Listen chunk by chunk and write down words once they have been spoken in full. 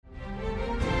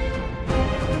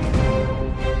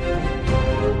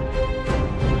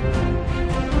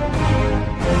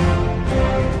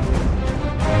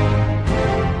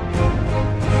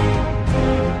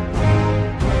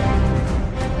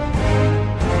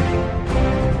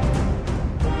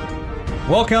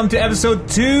Welcome to episode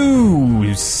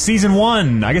 2, season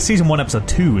 1. I guess season 1, episode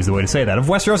 2 is the way to say that, of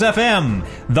Westeros FM,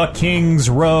 The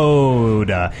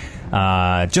Kingsroad.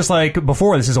 Just like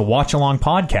before, this is a watch-along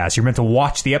podcast. You're meant to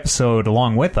watch the episode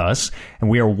along with us, and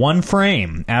we are one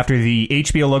frame after the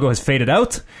HBO logo has faded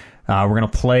out. We're going to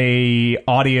play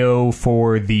audio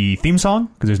for the theme song,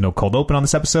 because there's no cold open on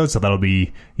this episode, so that'll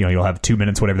be, you'll have 2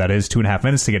 minutes, whatever that is, 2.5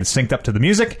 minutes to get it synced up to the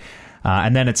music.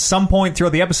 And then at some point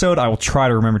throughout the episode, I will try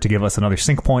to remember to give us another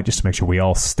sync point just to make sure we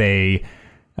all stay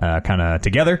kind of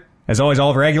together. As always,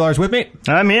 Oliver Aguilar's with me.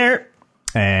 I'm here.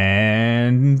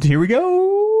 And here we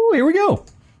go. Here we go.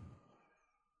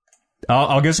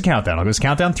 I'll give us a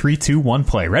countdown. 3, 2, 1,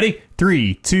 play. Ready?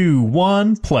 3, 2,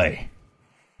 1, play.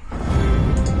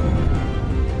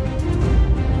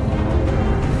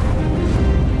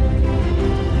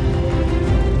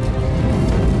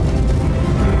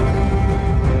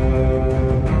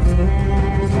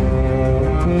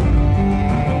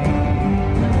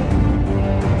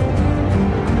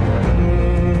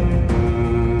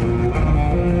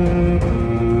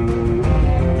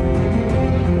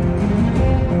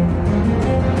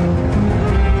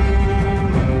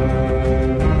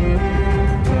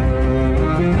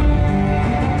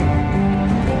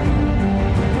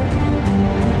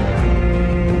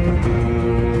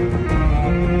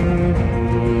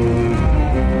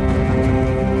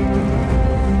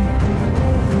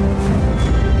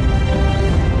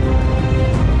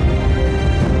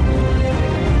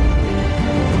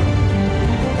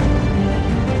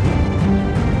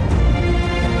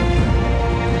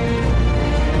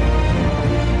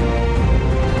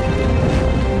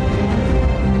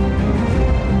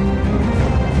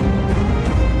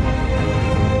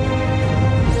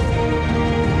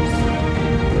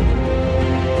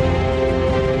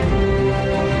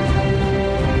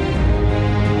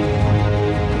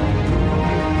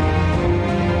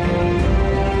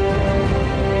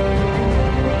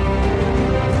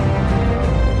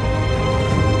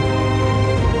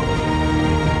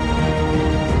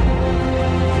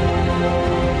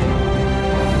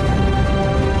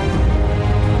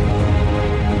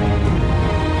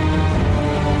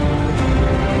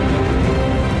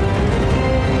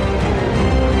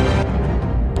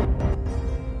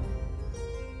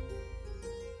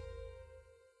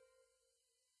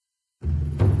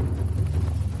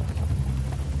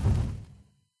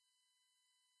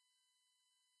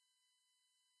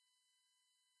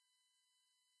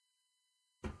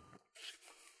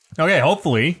 Okay,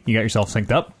 hopefully you got yourself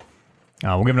synced up.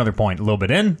 We'll give another point a little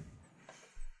bit in.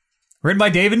 Written by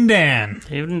David and Dan.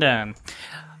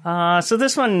 So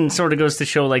this one sort of goes to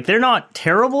show, they're not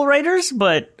terrible writers,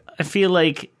 but I feel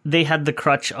like they had the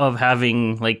crutch of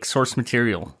having, source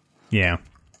material. Yeah.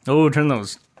 Oh, turn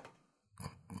those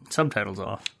subtitles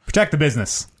off. Protect the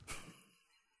business.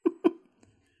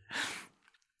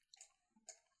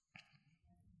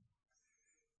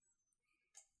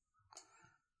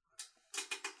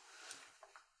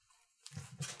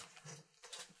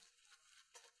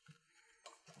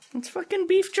 It's fucking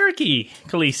beef jerky,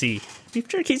 Khaleesi. Beef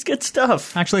jerky's good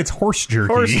stuff. Actually, it's horse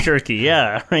jerky. Horse jerky,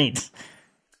 yeah, right.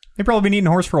 They've probably been eating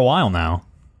horse for a while now.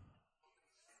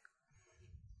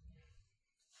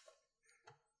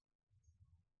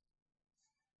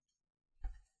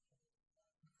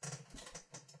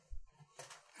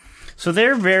 So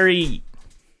they're very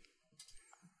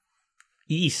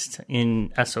east in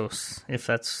Essos, if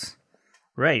that's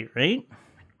right? What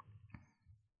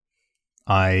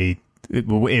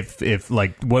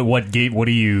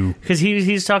do you? Because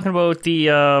he's talking about the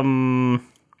Where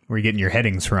are you getting your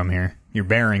headings from here? Your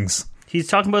bearings. He's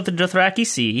talking about the Dothraki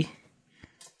Sea,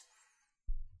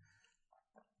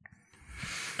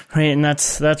 right? And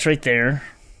that's right there.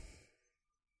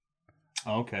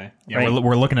 Oh, okay. Yeah, right.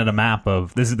 we're looking at a map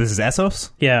of this is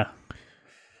Essos. Yeah,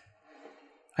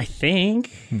 I think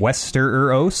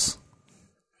Westeros.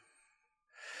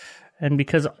 And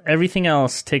because everything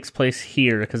else takes place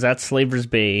here, because that's Slaver's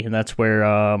Bay, and that's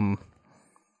where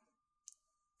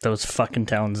those fucking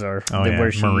towns are. Oh, yeah,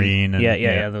 where Marine.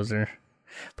 Yeah, those are.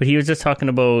 But he was just talking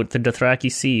about the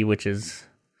Dothraki Sea, which is...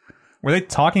 Were they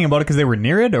talking about it because they were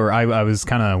near it, or we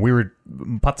were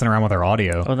putzing around with our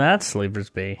audio? Oh, that's Slaver's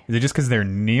Bay. Is it just because they're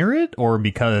near it, or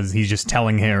because he's just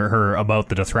telling her about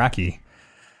the Dothraki?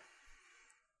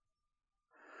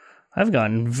 I've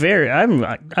gotten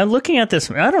I'm looking at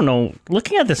this. I don't know.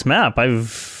 Looking at this map,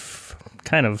 I've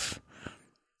kind of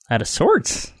out of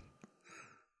sorts.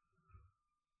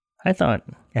 I thought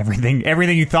everything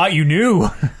you thought you knew.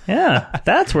 Yeah,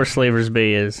 that's where Slaver's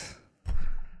Bay is.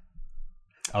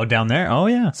 Oh, down there? Oh,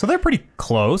 yeah. So they're pretty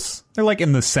close. They're like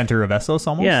in the center of Essos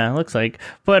almost. Yeah, it looks like.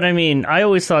 But I mean, I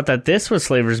always thought that this was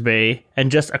Slaver's Bay,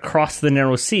 and just across the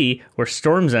narrow sea where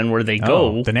Storm's End, where they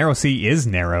go. Oh, the narrow sea is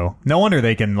narrow. No wonder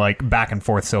they can like back and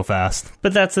forth so fast.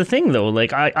 But that's the thing, though.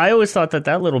 Like I always thought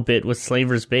that little bit was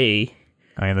Slaver's Bay.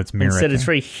 Oh, yeah, that's mirror. Instead, it's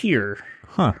right here.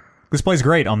 Huh. This plays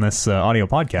great on this audio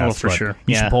podcast. Oh, for sure.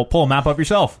 You should pull a map up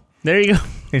yourself. There you go.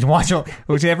 Just watch.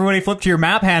 Everybody flip to your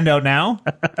map handout now.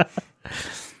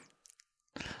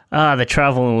 The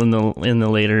travel in the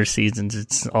later seasons,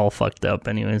 it's all fucked up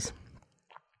anyways.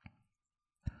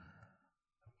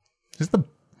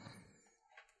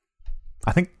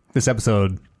 I think this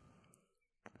episode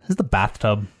is the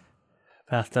bathtub.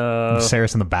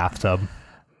 Sarah's in the bathtub.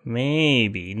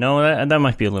 Maybe. No, that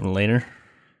might be a little later.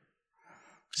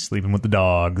 Sleeping with the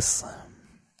dogs.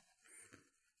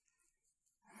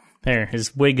 There,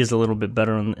 his wig is a little bit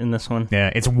better in this one.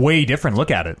 Yeah, it's way different.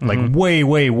 Look at it. Like, way,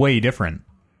 way, way different.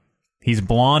 He's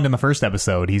blonde in the first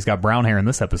episode. He's got brown hair in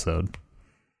this episode.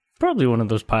 Probably one of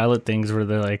those pilot things where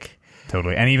they're like...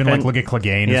 Totally. And even, look at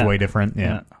Clegane is way different.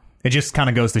 Yeah. It just kind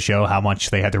of goes to show how much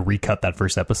they had to recut that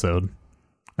first episode.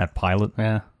 That pilot.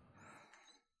 Yeah.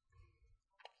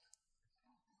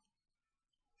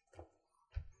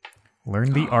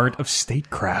 Learn the art of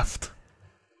statecraft.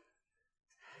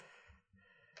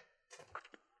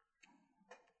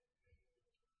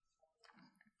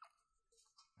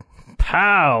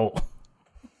 Pow!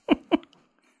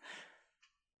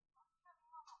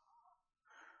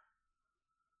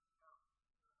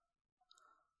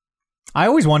 I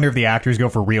always wonder if the actors go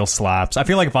for real slaps. I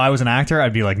feel like if I was an actor,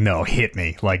 I'd be like, no, hit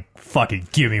me. Like, fucking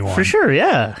give me one. For sure,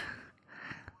 yeah.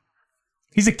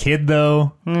 He's a kid,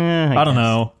 though. I don't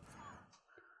know.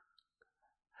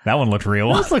 That one looked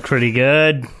real. Those look pretty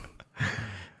good.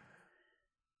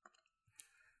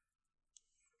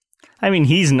 I mean,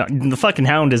 he's not... The fucking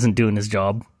Hound isn't doing his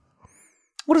job.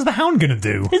 What is the Hound gonna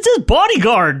do? It's his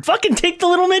bodyguard! Fucking take the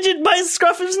little midget by the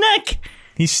scruff of his neck!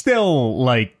 He's still,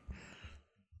 like...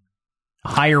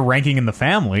 higher ranking in the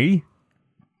family.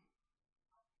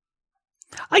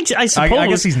 I suppose. I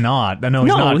guess he's not. No, he's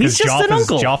not. He's just an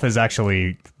uncle. Joff is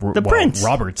actually the prince.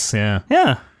 Roberts. Yeah.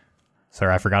 Yeah.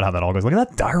 Sorry, I forgot how that all goes. Look at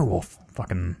that direwolf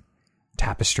fucking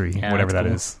tapestry, whatever that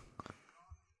is.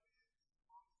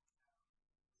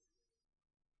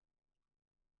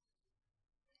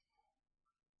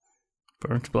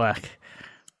 Burnt black.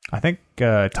 I think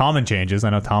Tommen changes. I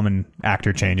know Tommen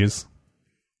actor changes.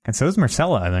 And so does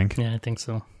Marcella, I think. Yeah, I think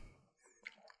so.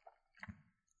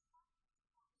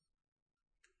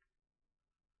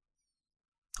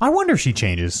 I wonder if she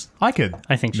changes. I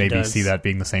think she maybe does. see that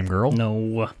being the same girl.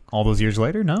 No. All those years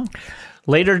later? No.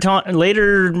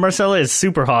 Later Marcella is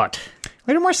super hot.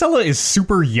 Later Marcella is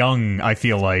super young, I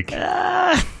feel like.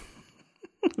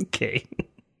 Okay.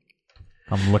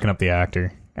 I'm looking up the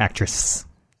actress.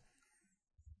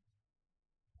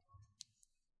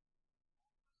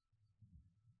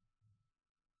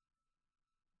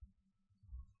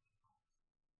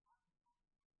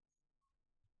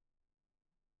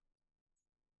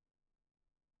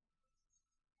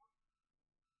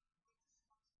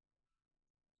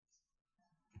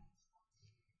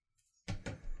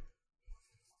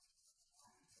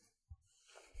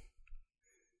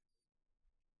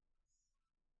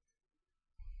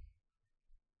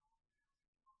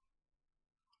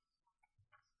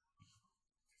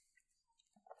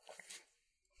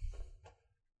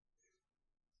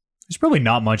 There's probably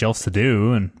not much else to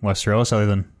do in Westeros other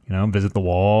than, visit the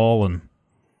wall and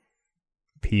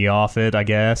pee off it, I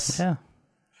guess. Yeah.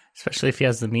 Especially if he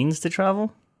has the means to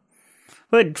travel.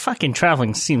 But fucking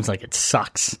traveling seems like it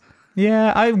sucks.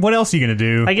 Yeah, what else are you going to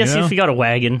do? I guess if you got a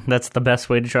wagon, that's the best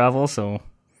way to travel, so...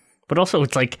 But also,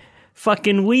 it's like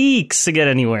fucking weeks to get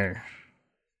anywhere.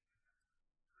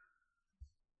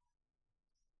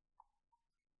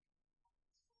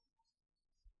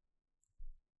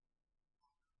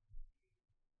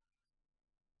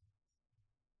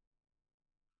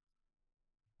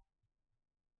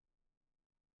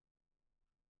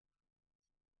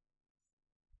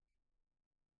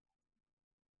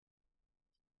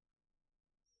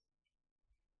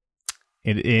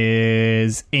 It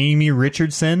is Amy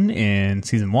Richardson in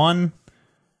season 1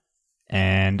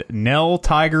 and Nell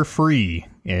Tiger Free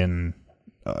in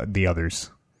the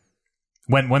others.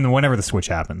 Whenever the switch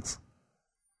happens.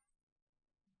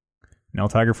 Nell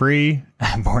Tiger Free,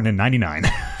 born in 99.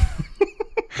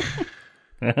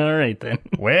 All right, then.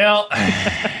 Well...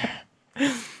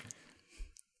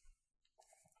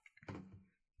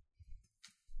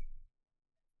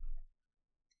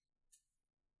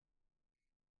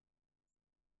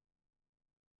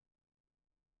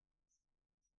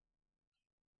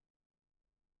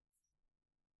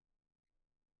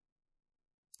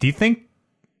 Do you think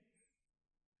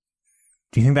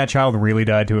that child really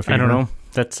died to a fever? I don't know.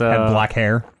 That's had black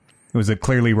hair. Was it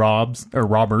clearly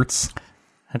Roberts?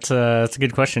 That's a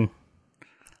good question.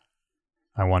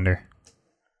 I wonder.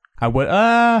 I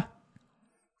would.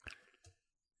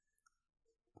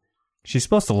 She's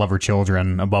supposed to love her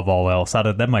children above all else.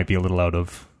 That might be a little out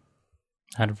of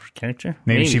her character.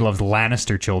 Maybe she loves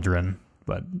Lannister children,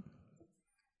 but.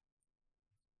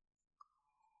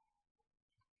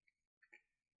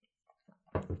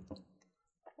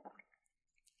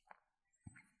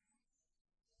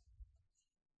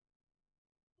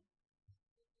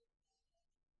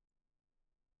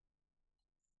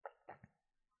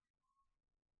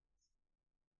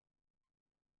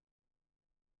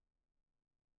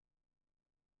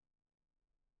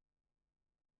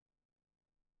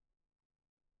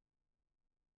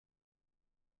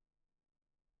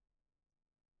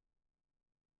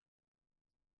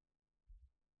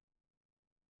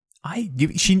 You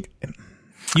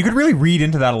could really read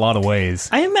into that a lot of ways.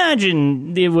 I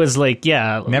imagine it was like,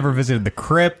 yeah. Never visited the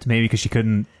crypt, maybe because she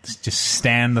couldn't just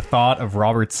stand the thought of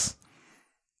Robert's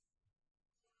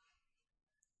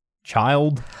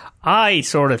child. I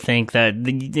sort of think that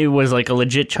it was like a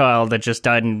legit child that just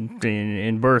died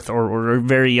in birth or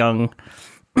very young.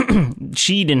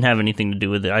 She didn't have anything to do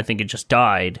with it. I think it just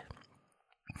died.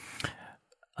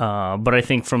 But I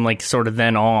think from like sort of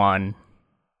then on,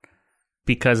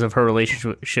 because of her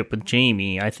relationship with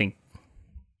Jaime, I think,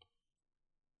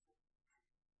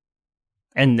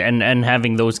 and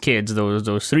having those kids,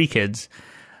 those 3 kids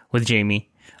with Jaime,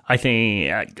 I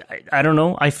think I don't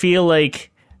know. I feel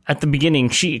like at the beginning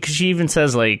because she even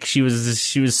says like she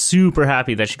was super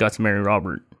happy that she got to marry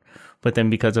Robert, but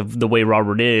then because of the way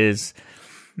Robert is,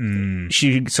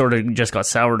 she sort of just got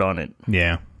soured on it.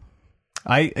 Yeah,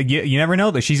 you never know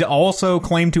that she's also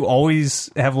claimed to always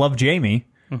have loved Jaime.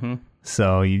 Mm-hmm.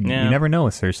 So you never know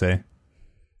with Cersei.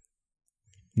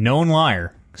 Known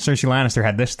liar. Cersei Lannister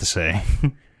had this to say.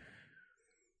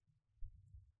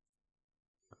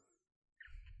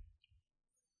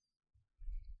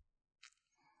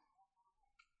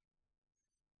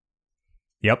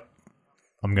 Yep.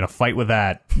 I'm going to fight with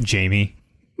that, Jaime.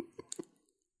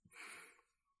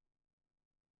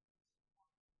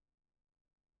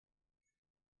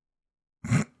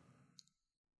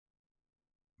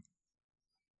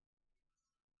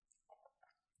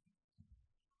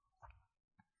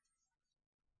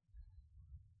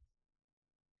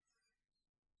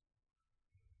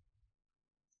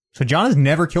 So Jon has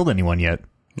never killed anyone yet.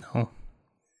 No.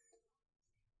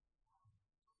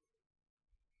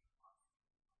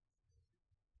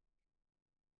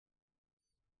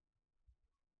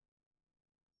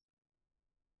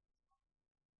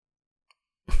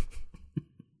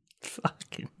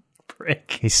 Fucking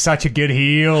prick. He's such a good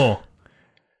heel.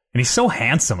 And he's so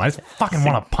handsome. I just fucking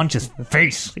want to punch his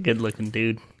face. He's a good looking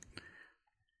dude.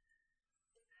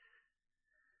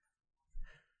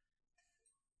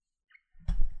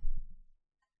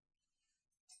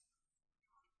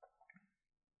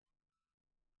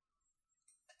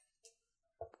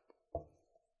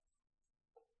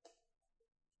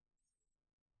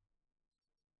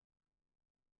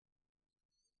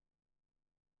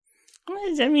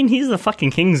 I mean, he's the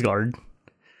fucking Kingsguard.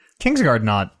 Kingsguard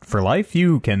not for life.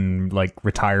 You can, like,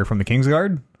 retire from the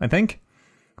Kingsguard, I think.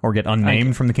 Or get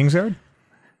unnamed from the Kingsguard.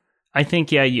 I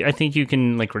think, yeah, I think you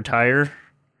can, like, retire.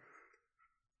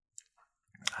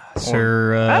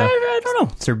 Sir... I don't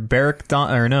know. Sir Barrack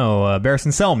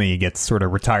Barristan Selmy gets sort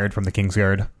of retired from the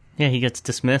Kingsguard. Yeah, he gets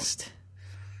dismissed.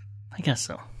 I guess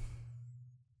so.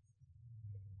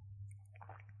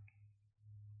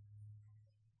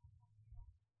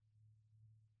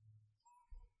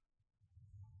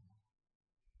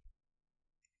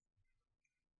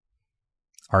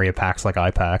 Arya packs like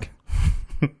I pack.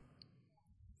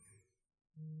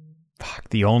 Fuck,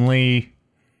 the only...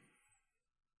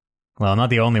 Well, not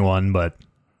the only one, but...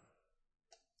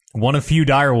 one of few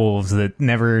direwolves that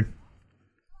never...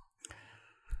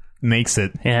 makes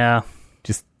it. Yeah.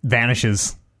 Just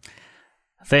vanishes.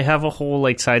 They have a whole,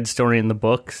 like, side story in the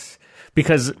books.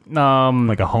 Because,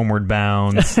 like a Homeward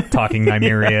Bound, talking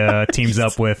Nymeria, teams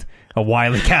up with a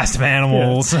wily cast of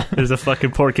animals. Yeah. There's a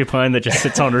fucking porcupine that just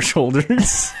sits on her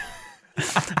shoulders.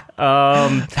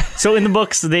 So in the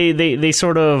books, they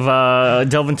sort of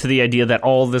delve into the idea that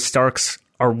all the Starks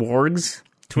are wargs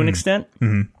to an extent.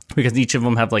 Mm-hmm. Because each of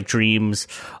them have, like, dreams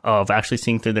of actually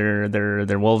seeing through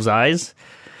their wolves' eyes.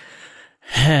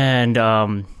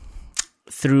 And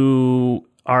through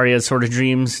Arya's sort of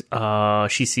dreams,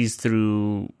 she sees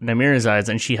through Nymeria's eyes,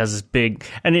 and she has this big...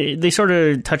 And they sort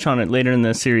of touch on it later in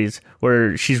the series,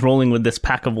 where she's rolling with this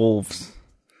pack of wolves.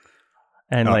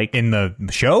 And in the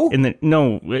show, Arya's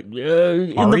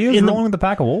the one with the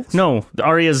pack of wolves. No,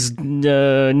 Arya's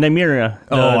Nymeria.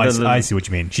 I see what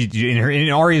you mean. She in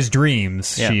Arya's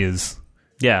dreams, she is.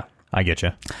 Yeah, I get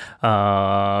you.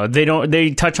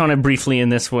 They touch on it briefly in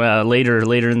this later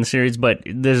in the series, but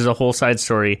there's a whole side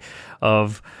story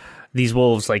of these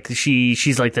wolves. Like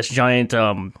she's like this giant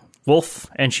wolf,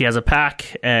 and she has a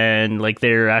pack, and like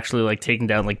they're actually like taking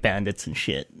down like bandits and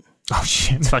shit. Oh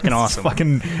shit! It's fucking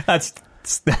awesome. That's.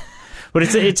 But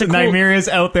it's a cool... Nymeria's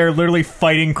out there literally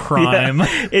fighting crime.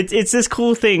 Yeah. It's this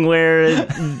cool thing where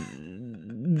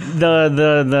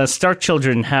the Stark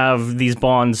children have these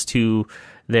bonds to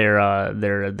their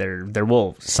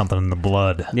wolves. Something in the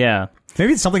blood. Yeah.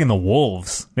 Maybe it's something in the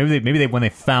wolves. Maybe they when they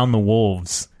found the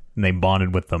wolves and they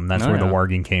bonded with them. That's where the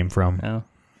warging came from. Yeah.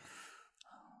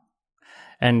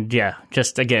 And yeah,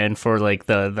 just again for like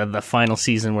the final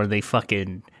season where they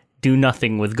fucking do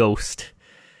nothing with Ghost.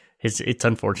 It's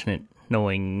unfortunate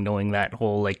knowing that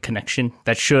whole like connection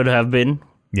that should have been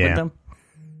with them.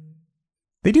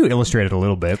 They do illustrate it a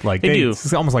little bit. Like they do.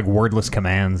 It's almost like wordless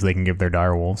commands they can give their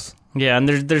direwolves. Yeah, and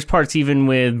there's parts even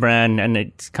with Bran, and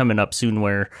it's coming up soon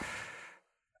where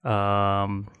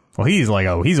well, he's a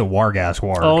warg-ass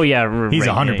warg. Oh yeah, he's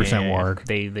 100% warg.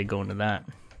 They go into that.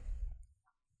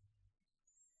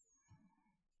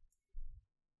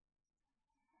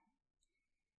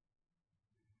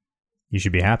 You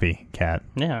should be happy, Cat.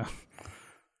 Yeah.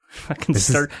 I can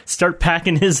start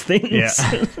packing his things. Yeah.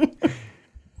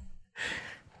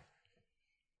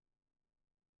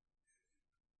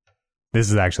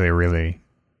 This is actually a really,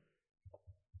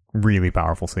 really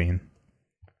powerful scene.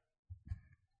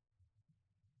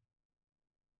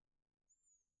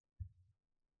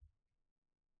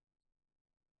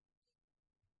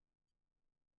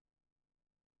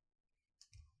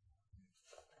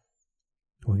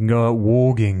 We can go out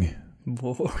warging.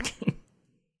 Warging.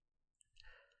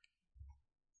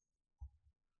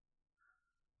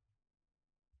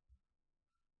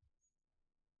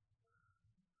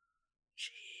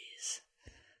 Jeez.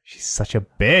 She's such a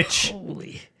bitch.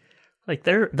 Holy. Like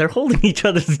they're holding each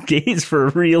other's gaze for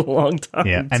a real long time.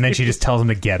 Yeah, and then she just tells him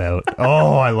to get out.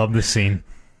 Oh, I love this scene.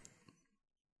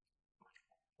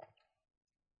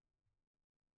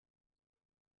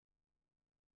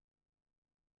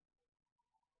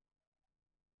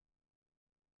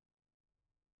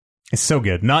 It's so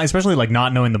good. Especially like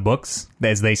not knowing the books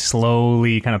as they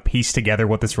slowly kind of piece together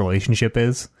what this relationship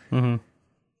is. Mm-hmm.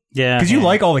 Yeah, because you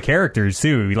like all the characters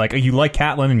too. You like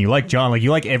Catelyn and you like Jon. Like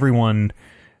you like everyone,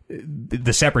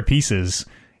 the separate pieces.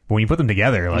 But when you put them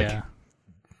together, like,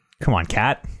 come on,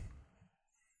 Cat.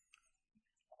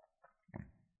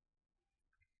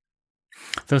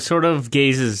 Those sort of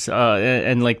gazes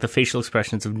and like the facial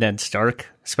expressions of Ned Stark,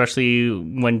 especially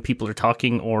when people are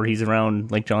talking or he's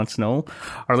around like Jon Snow,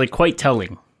 are like quite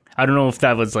telling. I don't know if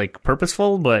that was like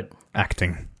purposeful, but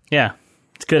acting. Yeah,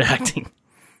 it's good acting.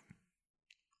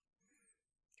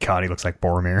 God, he looks like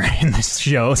Boromir in this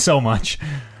show so much.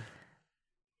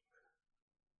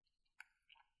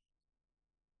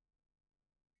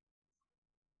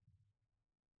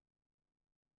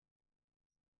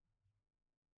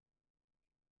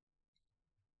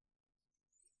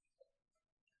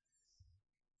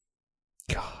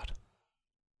 God.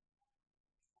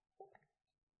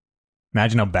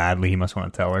 Imagine how badly he must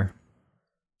want to tell her.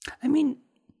 I mean,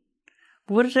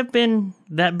 would it have been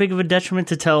that big of a detriment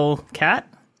to tell Cat?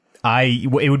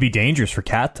 It would be dangerous for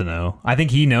Cat to know. I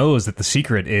think he knows that the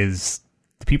secret is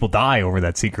people die over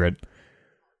that secret.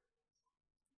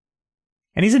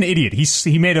 And he's an idiot.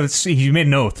 He made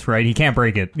an oath, right? He can't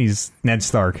break it. He's Ned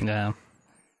Stark. Yeah.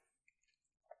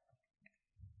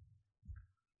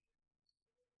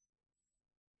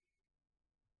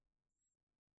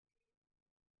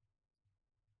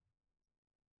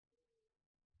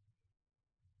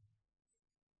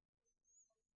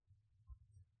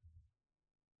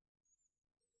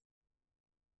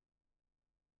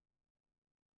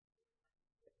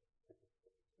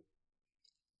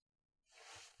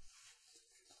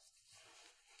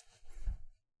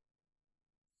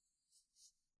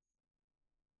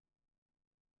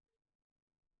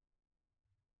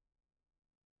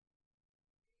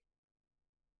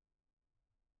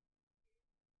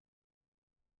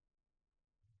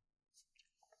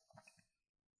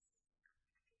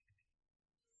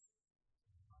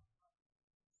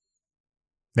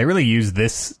 They really use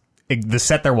this. The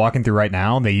set they're walking through right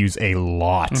now, they use a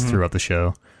lot throughout the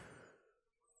show.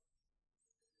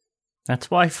 That's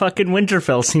why fucking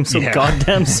Winterfell seems so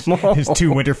goddamn small. There's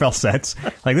 2 Winterfell sets.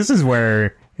 Like, this is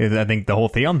where I think the whole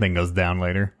Theon thing goes down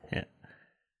later. Yeah.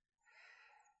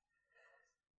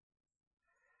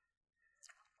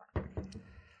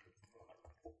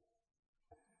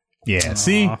 Yeah,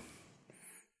 see?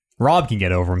 Rob can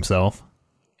get over himself.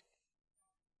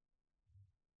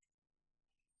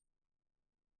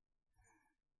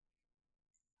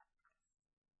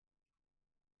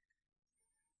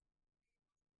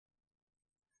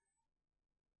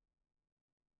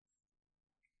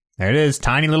 There it is,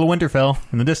 tiny little Winterfell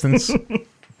in the distance.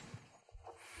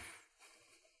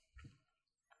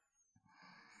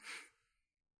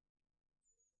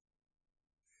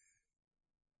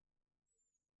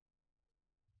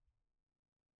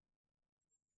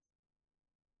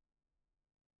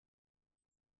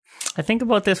 I think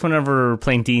about this whenever we're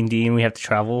playing D&D and we have to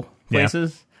travel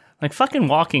places. Like, fucking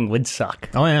walking would suck.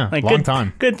 Oh, yeah. Like, Long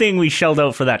time. Good thing we shelled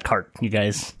out for that cart, you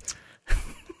guys.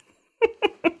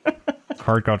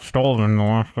 Cart got stolen in the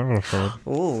last episode.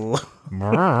 Ooh.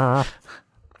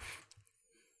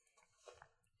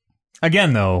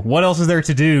 Again, though, what else is there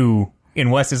to do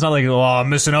in West? It's not like, oh, I'm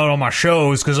missing out on my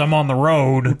shows because I'm on the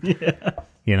road. Yeah.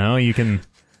 You know, you can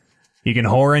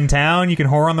whore in town, you can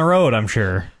whore on the road, I'm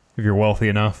sure, if you're wealthy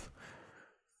enough.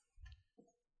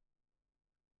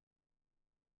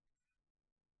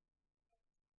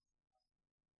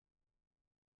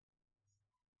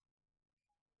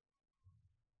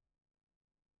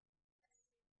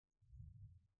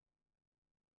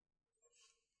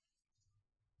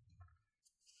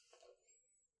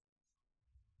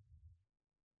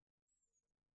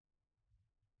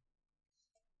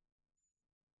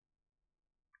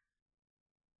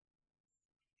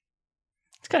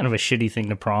 It's kind of a shitty thing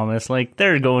to promise. Like,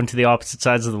 they're going to the opposite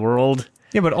sides of the world.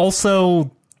 Yeah, but also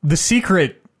the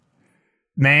secret,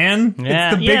 man.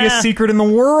 Yeah, it's the biggest secret in the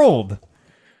world.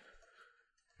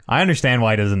 I understand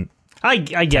why he doesn't. I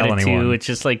get it, anyone. too. It's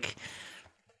just like...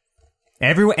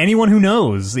 anyone who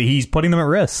knows, he's putting them at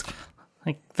risk.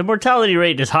 Like, the mortality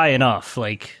rate is high enough.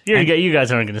 Like, you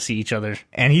guys aren't going to see each other.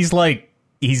 And he's like,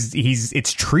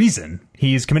 it's treason.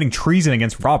 He is committing treason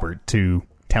against Robert to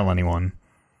tell anyone.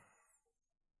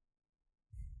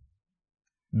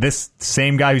 This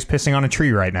same guy who's pissing on a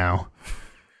tree right now.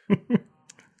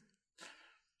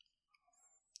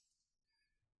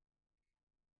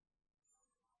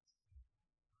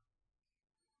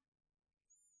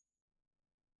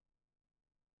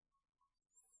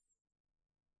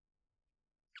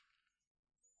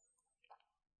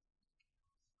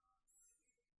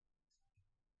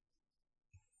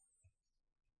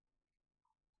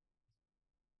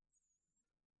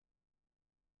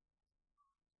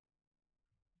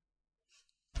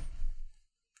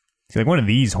 He's like, one of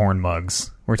these horn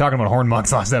mugs. We were talking about horn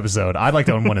mugs last episode. I'd like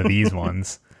to own one of these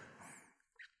ones.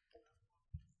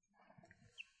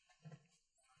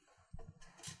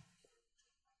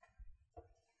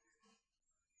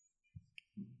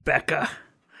 Becca.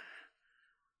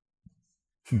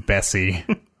 Bessie.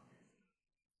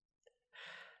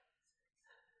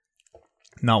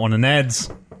 Not one of Ned's.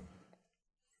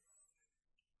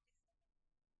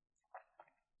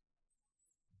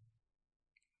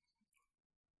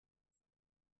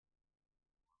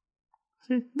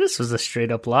 This was a straight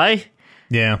up lie.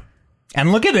 Yeah.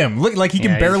 And look at him. Look like he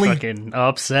can barely he's fucking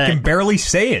upset. Can barely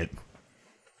say it.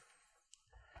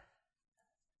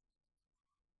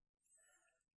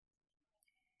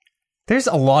 There's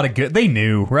a lot of good. They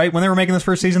knew, right? When they were making this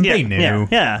first season, they knew.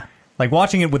 Yeah. Like,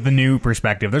 watching it with the new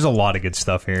perspective, there's a lot of good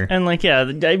stuff here. And, like,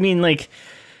 yeah, I mean, like,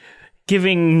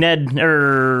 giving Ned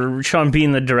or Sean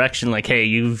Bean the direction, like, hey,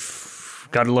 you've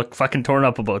got to look fucking torn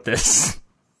up about this.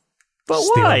 But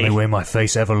Still why? the only way my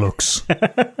face ever looks.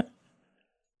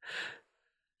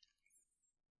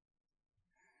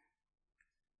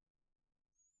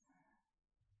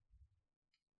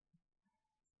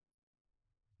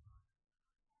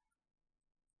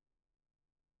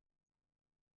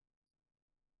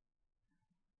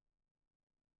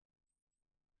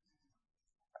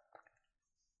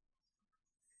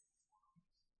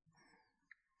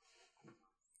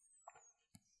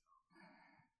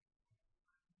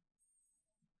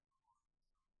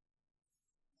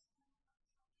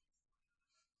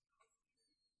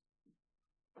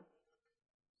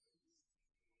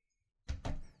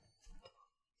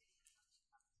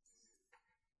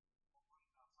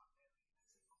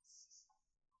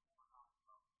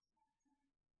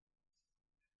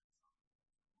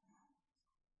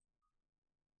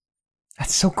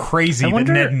 That's so crazy that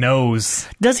Ned knows.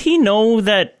 Does he know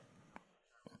that?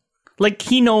 Like,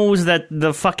 he knows that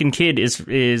the fucking kid is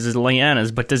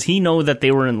Lyanna's, but does he know that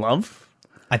they were in love?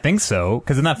 I think so,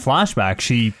 because in that flashback,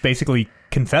 she basically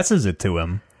confesses it to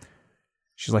him.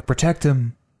 She's like, protect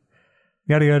him.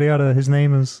 Yada, yada, yada. His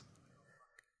name is...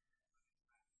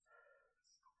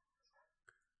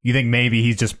 You think maybe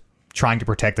he's just trying to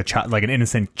protect a child, like an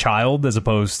innocent child, as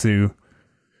opposed to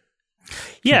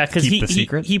Yeah, because keep the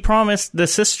secret? he promised the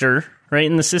sister, right?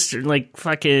 And the sister, like,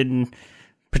 fucking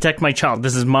protect my child.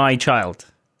 This is my child.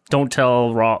 Don't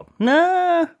tell Rob.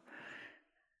 Nah.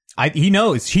 He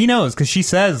knows. She knows because she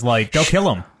says, like, they'll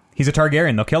kill him. He's a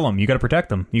Targaryen. They'll kill him. You got to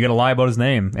protect him. You got to lie about his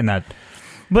name and that.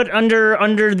 But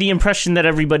under the impression that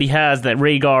everybody has that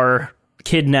Rhaegar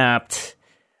kidnapped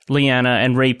Lyanna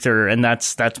and raped her, and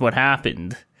that's what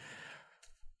happened.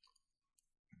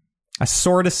 I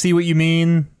sort of see what you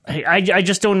mean. I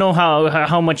just don't know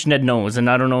how much Ned knows, and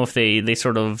I don't know if they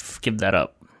sort of give that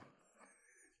up.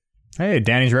 Hey,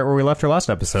 Danny's right where we left her last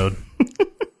episode.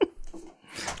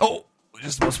 Oh,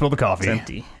 just about spilled the coffee. It's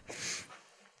empty.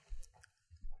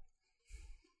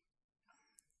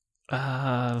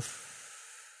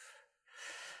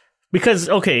 Because,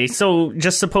 okay, so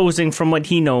just supposing from what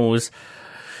he knows,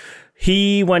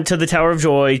 he went to the Tower of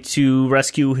Joy to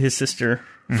rescue his sister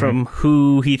from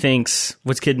who he thinks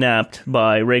was kidnapped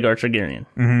by Rhaegar Targaryen.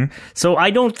 Mm-hmm. So I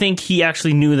don't think he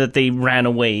actually knew that they ran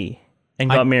away and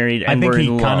got married and were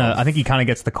in love. I think he kind of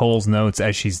gets the Cole's notes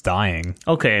as she's dying.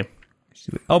 Okay.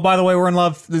 Oh, by the way, we're in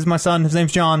love. This is my son. His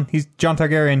name's Jon. He's Jon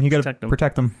Targaryen. You got to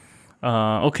protect him.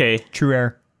 Okay. True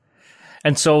heir.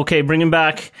 And so, okay, bringing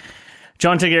back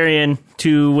Jon Targaryen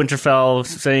to Winterfell,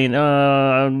 saying,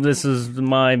 this is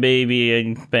my baby,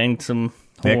 and banged some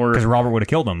whore. Because Robert would have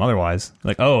killed him otherwise.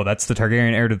 Like, oh, that's the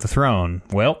Targaryen heir to the throne.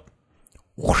 Well,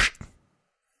 whoosh.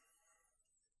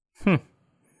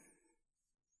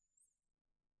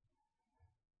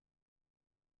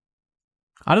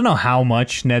 I don't know how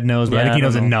much Ned knows, but I think he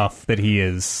knows enough that he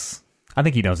is... I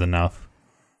think he knows enough.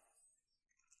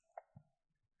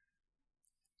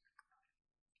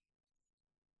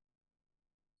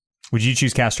 Would you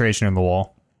choose castration or the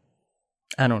wall?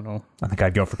 I don't know. I think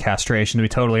I'd go for castration, to be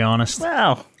totally honest.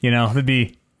 Wow. You know, it'd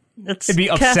be upsetting.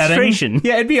 Castration.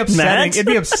 Yeah, it'd be upsetting. Matt? It'd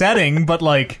be upsetting, but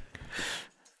like,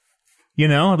 you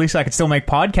know, at least I could still make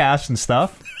podcasts and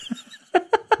stuff.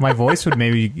 My voice would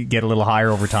maybe get a little higher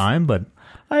over time, but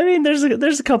I mean, there's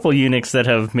a couple eunuchs that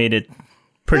have made it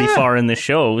pretty far in the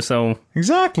show, so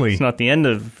exactly, it's not the end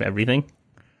of everything.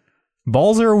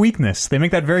 Balls are a weakness. They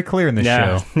make that very clear in this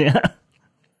show. Yeah.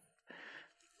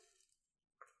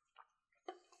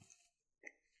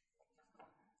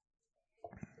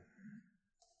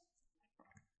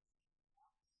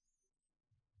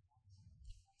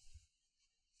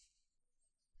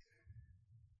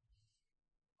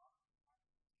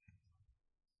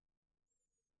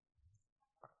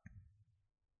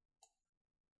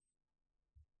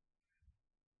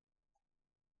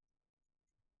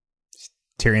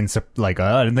 Tyrion's like,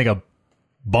 I didn't think a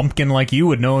bumpkin like you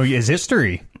would know his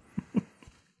history.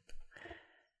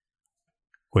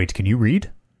 Wait, can you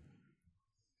read?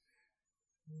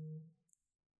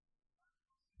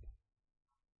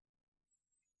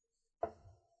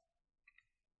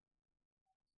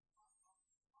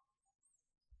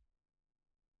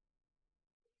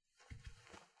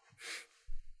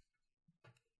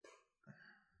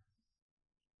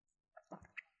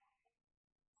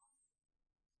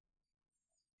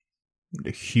 A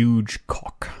huge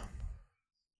cock.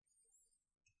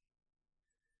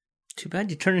 Too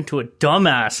bad you turned into a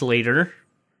dumbass later.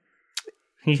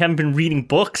 You haven't been reading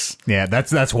books. Yeah,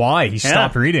 that's why he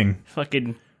stopped reading.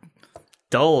 Fucking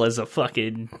dull as a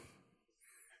fucking...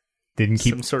 Didn't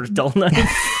keep... Some sort of dull knife.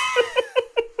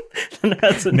 And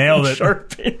that's a nailed it.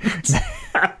 Sharp end.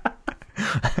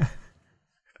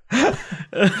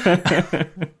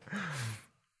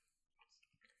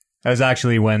 That was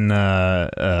actually when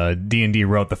D&D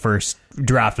wrote the first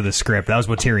draft of the script. That was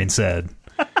what Tyrion said.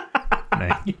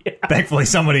 Thankfully,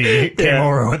 somebody came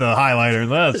over with a highlighter.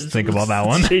 Let's think about that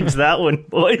one. Change that one,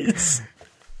 boys.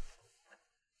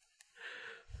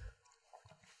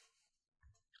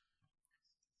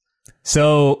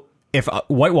 So, if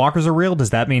White Walkers are real, does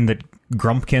that mean that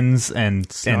Grumpkins and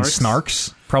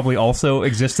Snarks probably also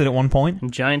existed at one point?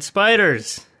 And giant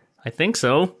spiders. I think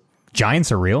so.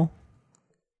 Giants are real?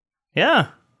 Yeah.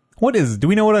 Do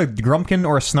we know what a Grumpkin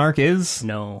or a Snark is?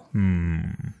 No.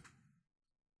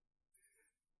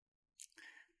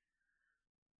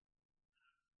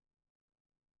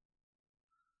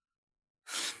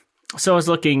 So I was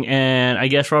looking, and I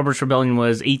guess Robert's Rebellion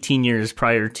was 18 years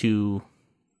prior to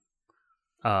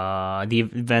the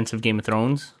events of Game of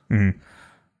Thrones. Mm-hmm.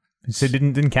 So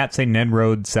didn't Kat say Ned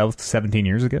rode south 17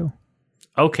 years ago?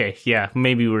 Okay, yeah,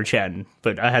 maybe we were chatting,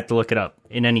 but I had to look it up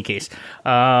in any case.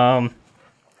 So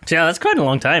yeah, that's quite a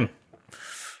long time.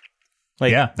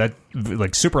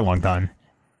 Like super long time.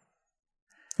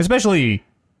 Especially,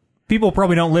 people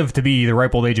probably don't live to be the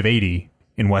ripe old age of 80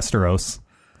 in Westeros.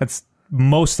 That's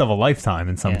most of a lifetime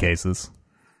in some cases.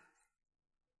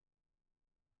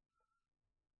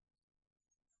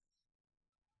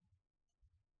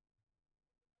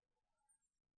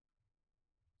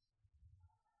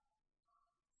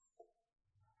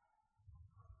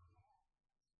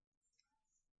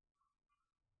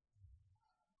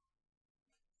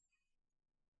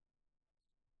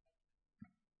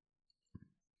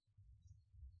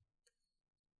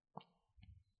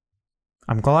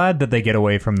 I'm glad that they get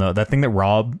away from that thing that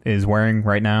Rob is wearing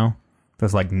right now.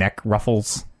 Those like neck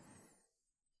ruffles.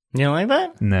 You don't like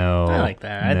that? No. I like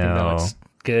that. I think that looks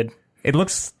good. It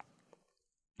looks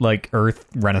like Earth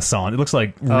Renaissance. It looks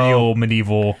like real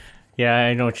medieval. Yeah,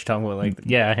 I know what you're talking about. Like,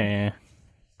 yeah.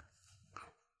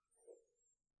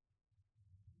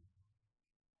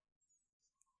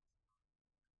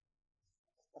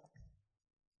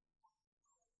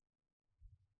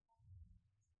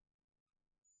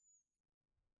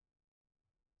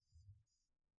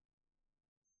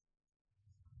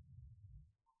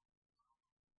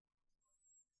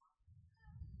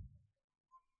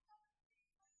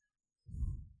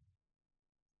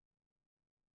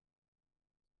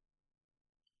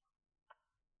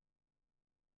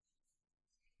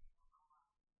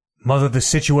 Mother, the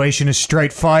situation is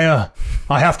straight fire.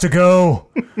 I have to go.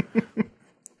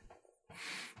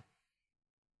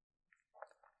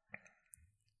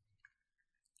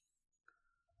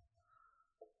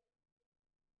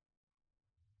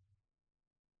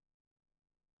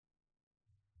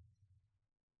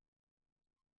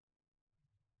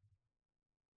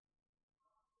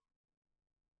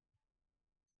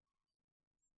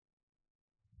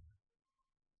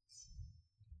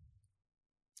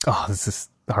 Oh, this is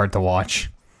hard to watch.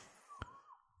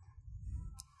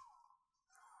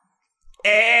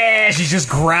 She's just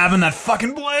grabbing that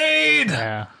fucking blade.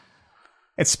 Yeah.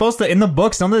 It's supposed to, in the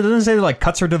books, doesn't it say it like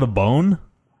cuts her to the bone?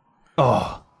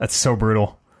 Oh, that's so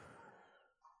brutal.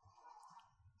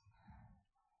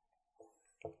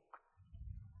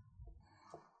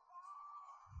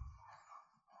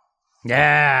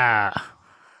 Yeah.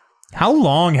 How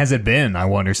long has it been, I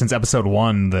wonder, since episode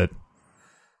 1 that...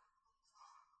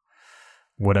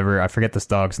 Whatever, I forget this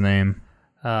dog's name.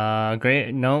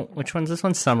 Great. No, which one's this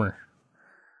one? Summer.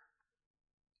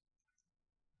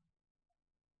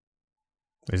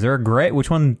 Is there a gray?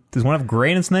 Which one? Does one have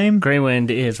gray in its name? Grey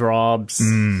Wind is Rob's.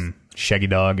 Shaggy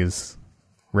Dog is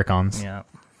Rickon's. Yeah.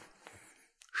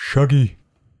 Shaggy.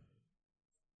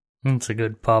 It's a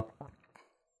good pup.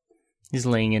 He's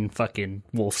laying in fucking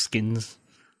wolf skins.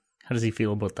 How does he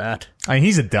feel about that? I mean,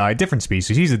 he's a different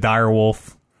species. He's a dire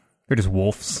wolf. They're just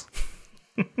wolves.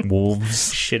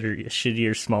 Wolves.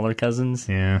 Shittier, smaller cousins.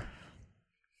 Yeah.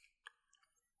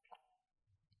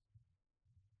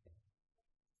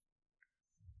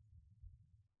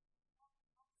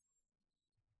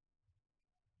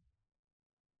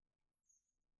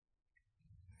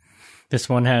 This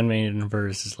one handmaiden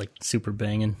verse is like super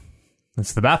banging.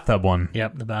 It's the bathtub one.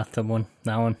 Yep, the bathtub one.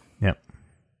 That one. Yep.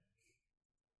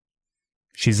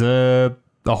 She's a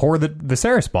whore that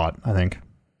Viserys bought, I think.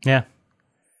 Yeah.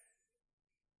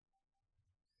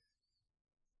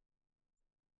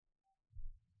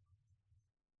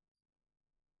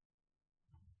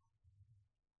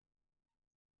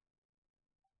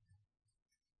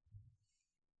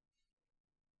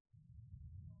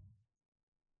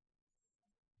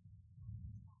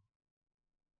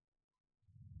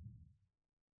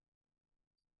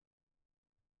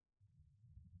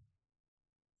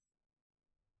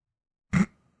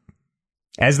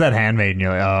 As that handmaiden, you're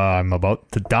like, I'm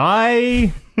about to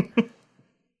die.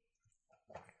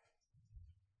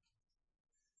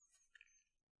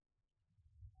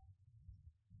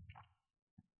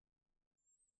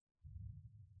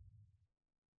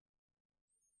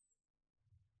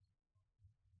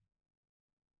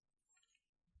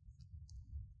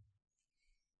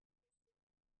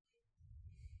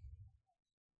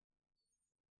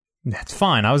 That's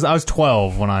fine. I was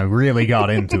 12 when I really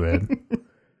got into it.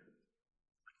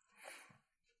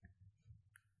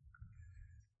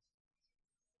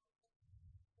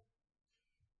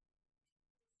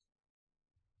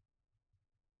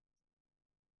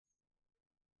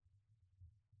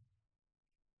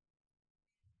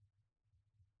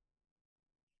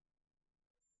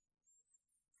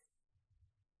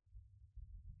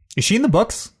 Is she in the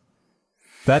books?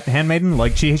 That handmaiden?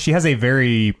 Like, she has a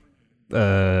very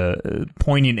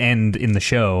poignant end in the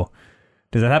show.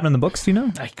 Does that happen in the books, do you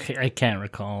know? I can't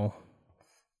recall.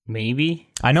 Maybe?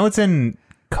 I know it's in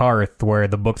Karth, where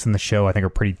the books and the show, I think, are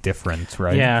pretty different,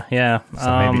 right? Yeah.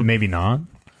 So maybe not.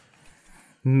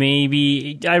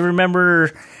 Maybe. I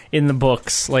remember in the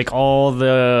books, like, all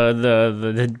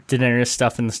the Daenerys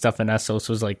stuff and the stuff in Essos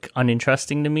was, like,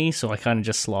 uninteresting to me, so I kind of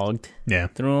just slogged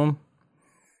through them.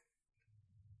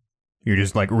 You're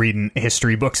just, like, reading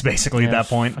history books, basically, at that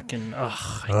point. I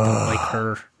don't like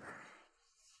her.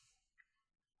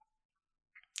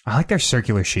 I like their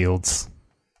circular shields.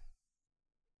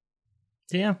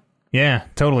 Yeah. Yeah,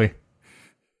 totally.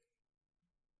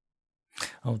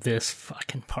 Oh, this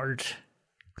fucking part.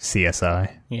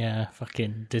 CSI. Yeah,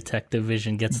 fucking Detective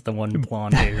Vision gets the one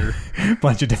blonde hair.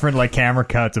 Bunch of different like camera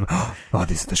cuts of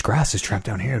this grass is trapped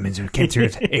down here. It means it came through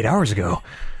 8 hours ago.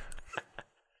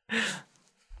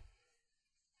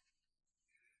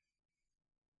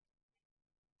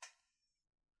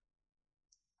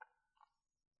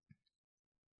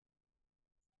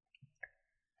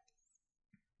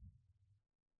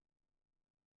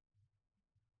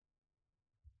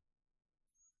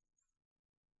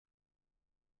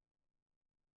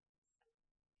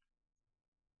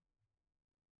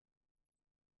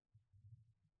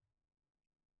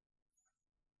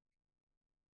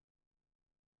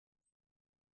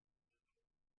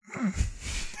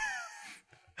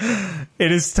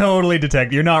 It is totally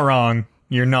detective. You're not wrong.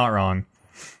 You're not wrong.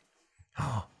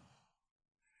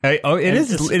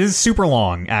 It is super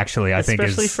long, actually, I think.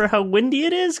 Especially for how windy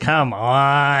it is? Come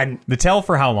on. The tell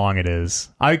for how long it is.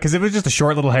 Because if it was just a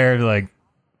short little hair, like,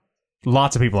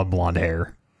 lots of people have blonde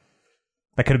hair.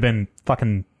 That could have been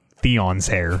fucking Theon's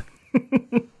hair.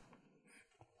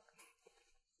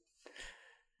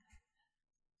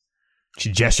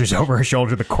 She gestures over her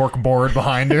shoulder, the cork board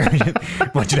behind her. A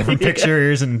bunch of different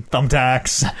pictures and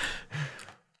thumbtacks.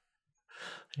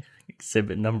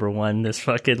 Exhibit number 1, this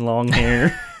fucking long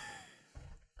hair.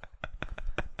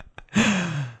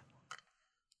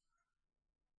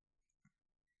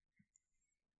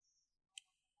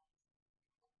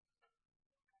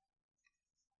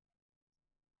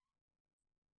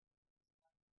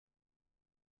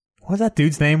 What was that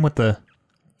dude's name with the...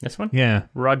 This one? Yeah.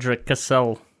 Roderick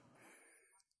Cassell.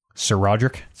 Sir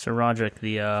Roderick? Sir Roderick,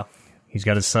 the... He's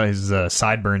got his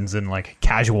sideburns in, like,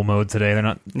 casual mode today. They're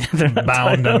not, They're not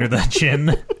bound under the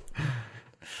chin.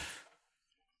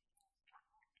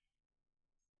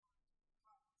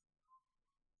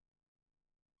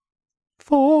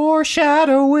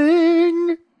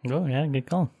 Foreshadowing. Oh, yeah, good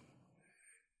call.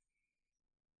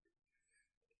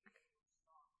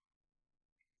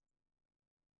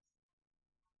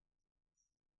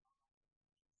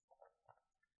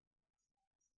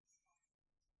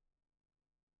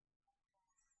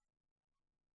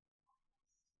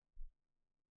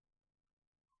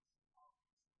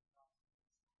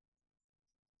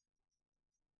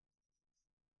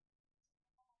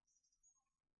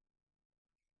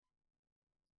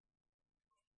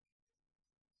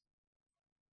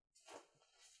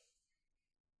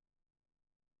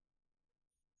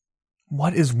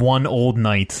 What is one old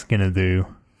knight gonna do?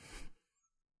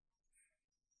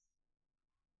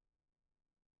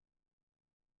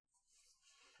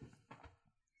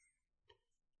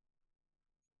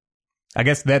 I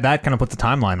guess that kind of puts a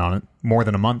timeline on it. More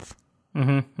than a month.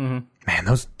 Mm-hmm, mm-hmm. Man,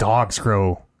 those dogs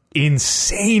grow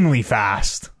insanely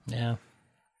fast. Yeah.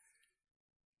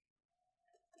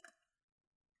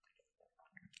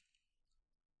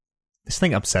 This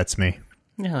thing upsets me.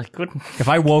 Yeah, like, what... If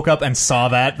I woke up and saw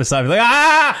that beside me, like,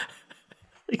 ah!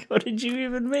 Like, what did you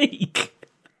even make?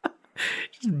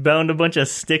 Just bound a bunch of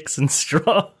sticks and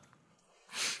straw.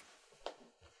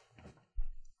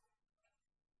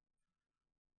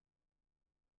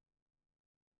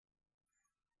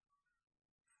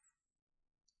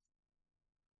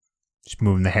 Just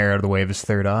moving the hair out of the way of his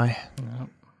third eye. Yep.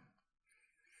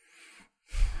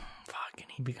 Fucking,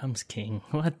 he becomes king.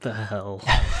 What the hell?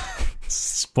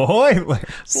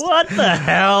 Spoilers. What the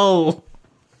hell?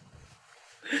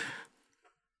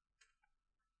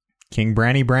 King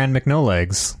Branny Bran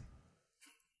McNolegs.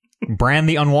 Bran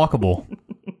the unwalkable.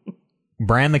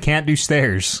 Bran the can't do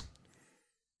stairs.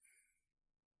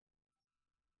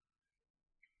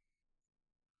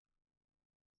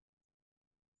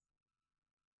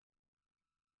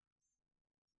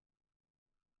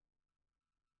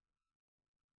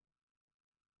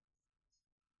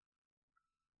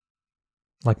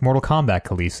 Like Mortal Kombat,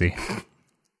 Khaleesi.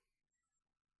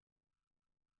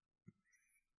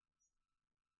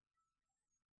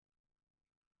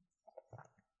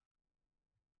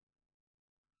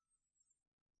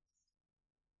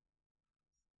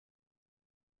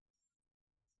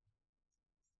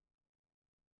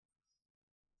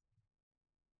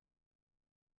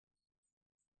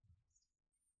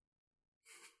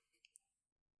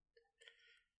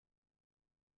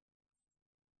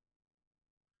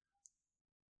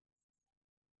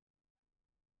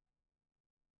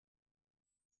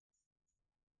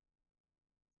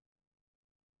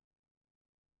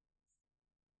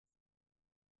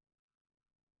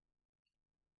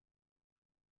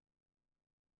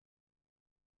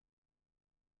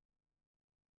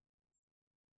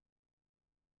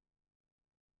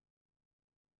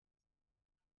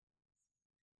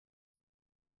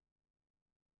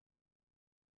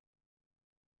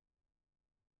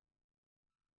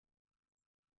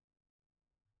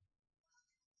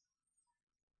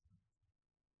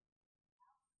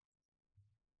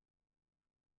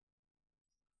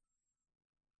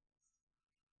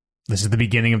 This is the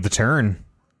beginning of the turn.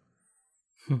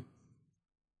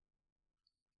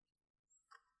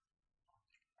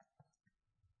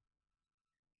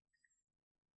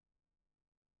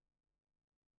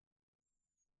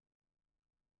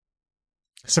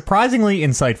 Surprisingly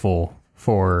insightful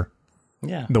for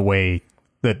the way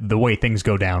things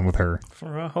go down with her.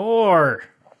 For a whore.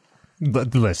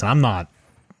 Listen, I'm not.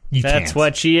 That's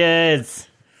what she is.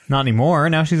 Not anymore.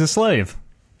 Now she's a slave.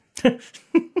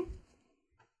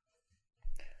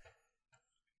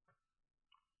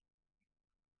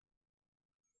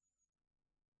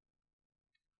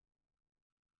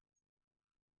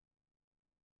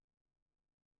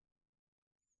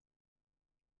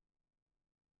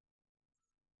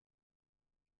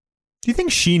 Do you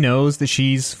think she knows that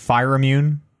she's fire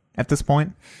immune at this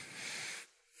point?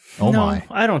 Oh no, my.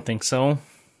 I don't think so.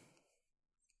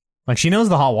 Like, she knows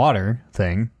the hot water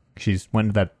thing. She's went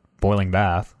to that boiling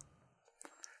bath.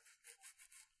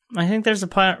 I think there's a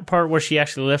part where she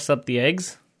actually lifts up the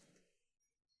eggs.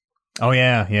 Oh,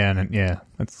 yeah.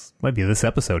 That's might be this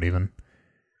episode, even.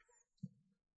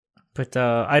 But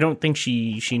I don't think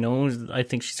she knows. I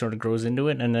think she sort of grows into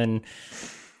it, and then...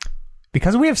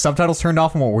 Because we have subtitles turned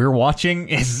off on what we're watching,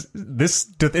 is the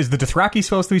Dothraki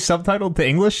supposed to be subtitled to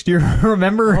English? Do you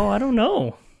remember? Oh, I don't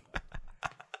know.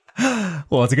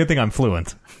 Well, it's a good thing I'm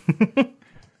fluent.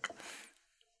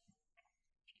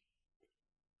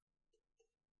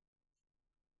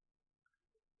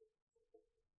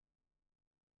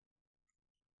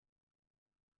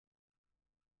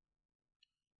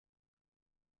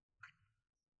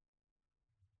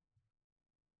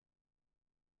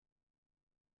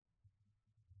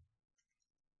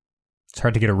 It's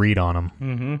hard to get a read on him.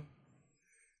 Mm-hmm.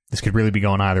 This could really be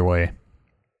going either way.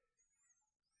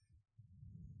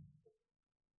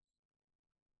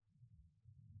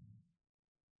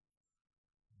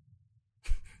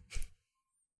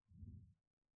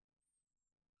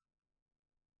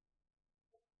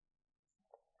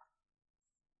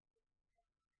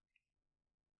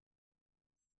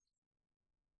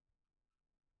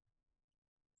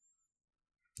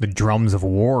 The drums of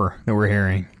war that we're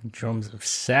hearing. Drums of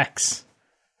sex.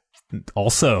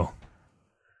 Also.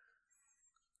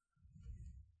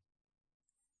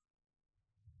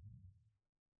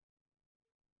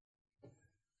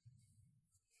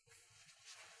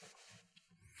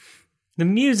 The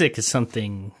music is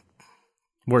something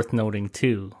worth noting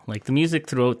too. Like, the music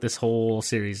throughout this whole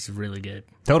series is really good.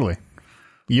 Totally.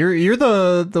 You're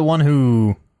the one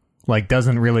who like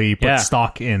doesn't really put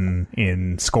stock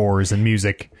in scores and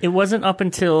music. It wasn't up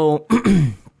until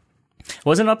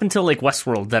like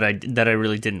Westworld that I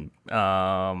really didn't.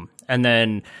 And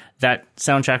then that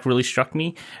soundtrack really struck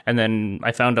me. And then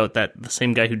I found out that the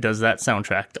same guy who does that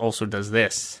soundtrack also does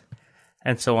this.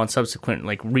 And so on subsequent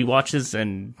like rewatches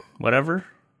and whatever,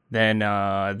 then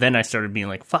I started being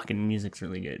like, fucking music's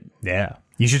really good. Yeah.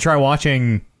 You should try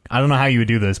watching. I don't know how you would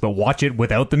do this, but watch it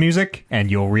without the music, and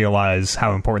you'll realize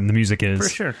how important the music is. For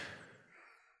sure.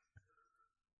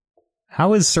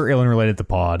 How is Sir Ilan related to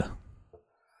Pod?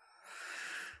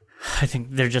 I think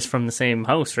they're just from the same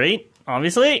house, right?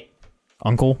 Obviously.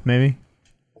 Uncle, maybe?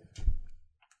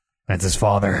 That's his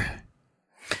father.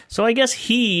 So I guess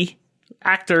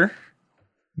actor.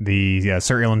 The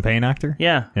Sir Ilan Payne actor?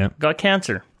 Yeah. Got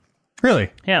cancer.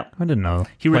 Really? Yeah. I didn't know.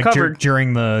 He recovered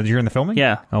during the filming?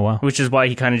 Yeah. Oh wow. Which is why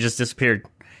he kind of just disappeared.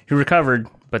 He recovered,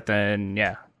 but then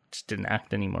just didn't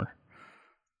act anymore.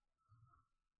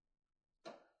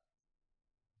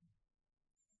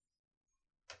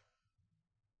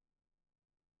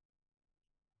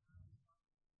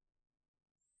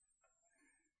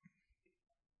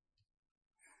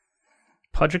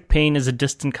 Podrick Payne is a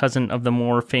distant cousin of the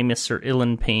more famous Sir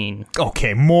Ilan Payne.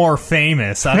 Okay, more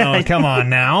famous. I don't know. Come on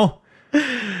now.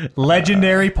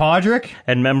 Legendary Podrick?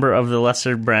 And member of the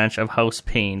lesser branch of House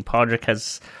Payne.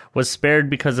 Podrick was spared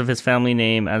because of his family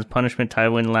name. As punishment,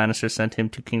 Tywin Lannister sent him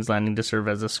to King's Landing to serve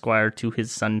as a squire to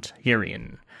his son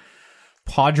Tyrion.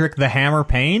 Podrick the Hammer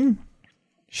Payne?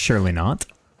 Surely not.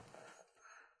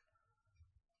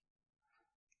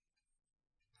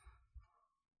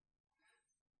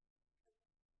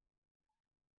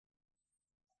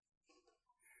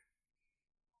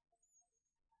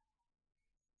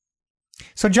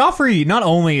 So Joffrey, not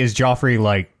only is Joffrey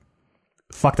like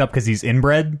fucked up because he's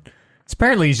inbred,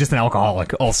 apparently he's just an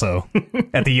alcoholic also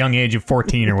at the young age of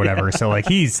 14 or whatever. So like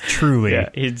he's truly... Yeah,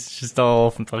 he's just all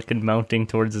fucking mounting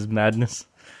towards his madness.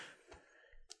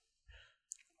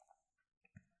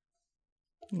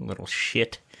 Little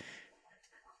shit.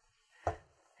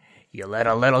 You let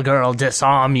a little girl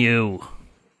disarm you.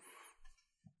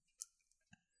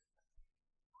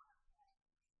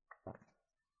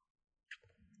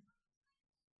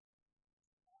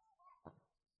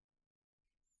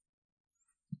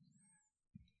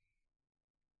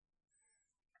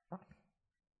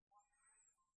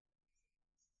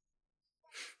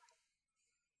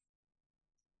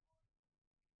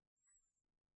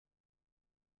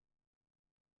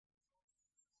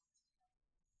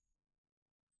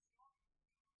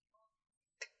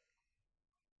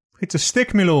 It's a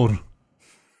stick, my lord.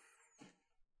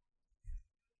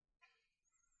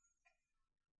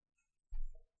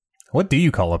 What do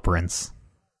you call a prince?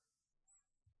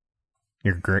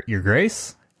 Your grace?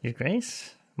 Your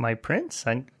Grace? My prince?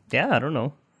 I don't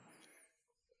know.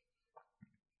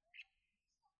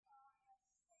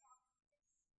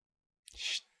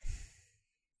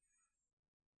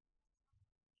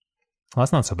 Well,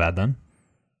 that's not so bad then.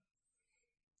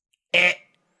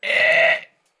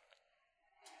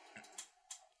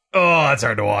 Oh, that's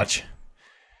hard to watch.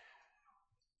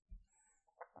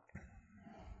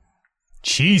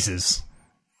 Jesus.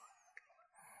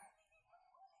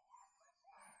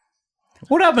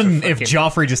 What happened if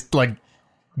Joffrey just, like,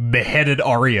 beheaded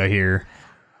Arya here?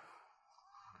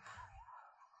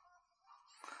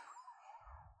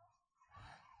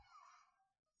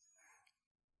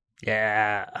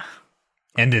 Yeah.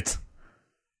 End it.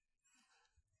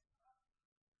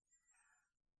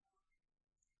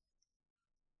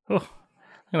 Oh, look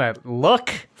at that.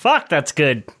 Look. Fuck, that's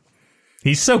good.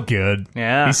 He's so good.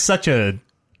 Yeah. He's such a,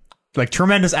 like,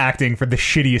 tremendous acting for the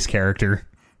shittiest character.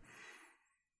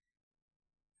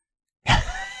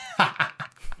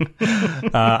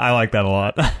 I like that a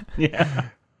lot. Yeah.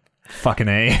 Fucking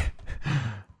A.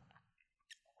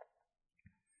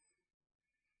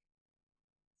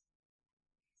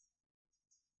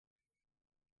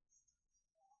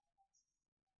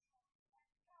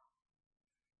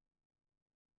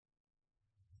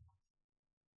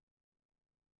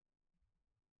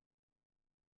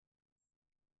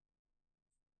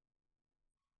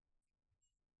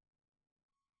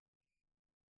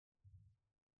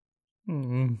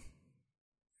 Mm.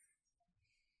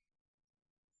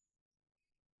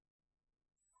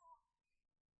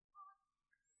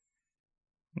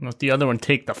 Let the other one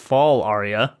take the fall,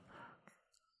 Arya.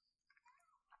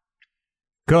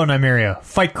 Go, Nymeria.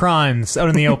 Fight crimes out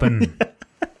in the open.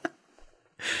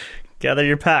 Gather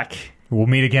your pack. We'll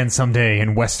meet again someday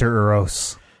in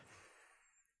Westeros.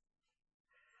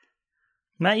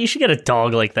 Matt, you should get a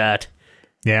dog like that.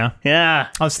 Yeah? Yeah.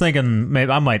 I was thinking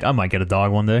maybe I might get a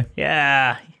dog one day.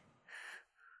 Yeah.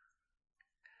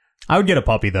 I would get a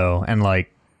puppy though, and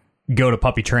like go to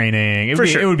puppy training.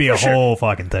 It would be a whole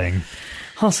fucking thing.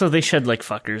 Also, they shed like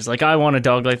fuckers. Like, I want a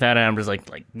dog like that, and I'm just like,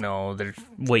 no, they're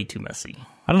way too messy.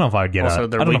 I don't know if I would get Also, I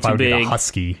they're don't know way if I too would get a big.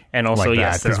 husky. And also, like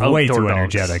yes, that, 'cause they're way outdoor too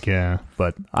dogs. energetic. Yeah,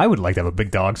 but I would like to have a big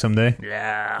dog someday.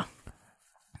 Yeah.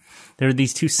 There were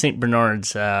these two Saint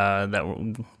Bernards that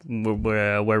were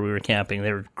where we were camping.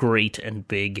 They were great and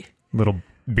big. Little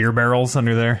beer barrels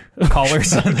under their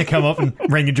collars, and they come up and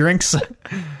bring you drinks.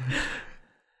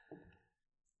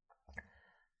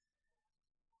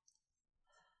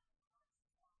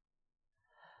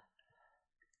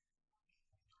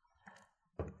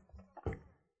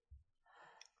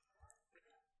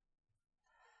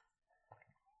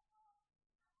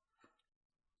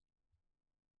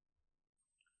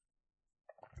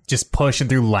 Just pushing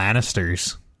through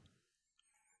Lannisters.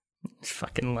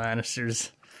 Fucking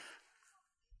Lannisters.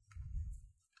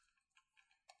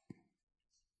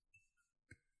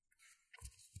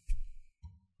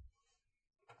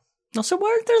 Also, why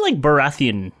aren't there like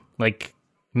Baratheon like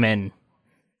men?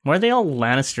 Why are they all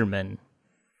Lannister men?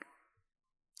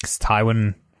 Because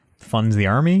Tywin funds the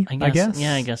army, I guess.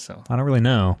 Yeah, I guess so. I don't really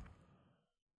know.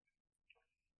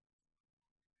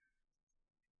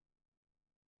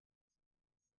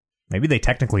 Maybe they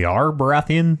technically are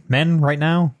Baratheon men right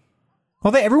now.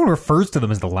 Well, everyone refers to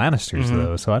them as the Lannisters,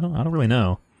 though, so I don't really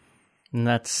know. And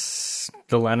that's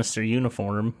the Lannister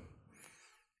uniform.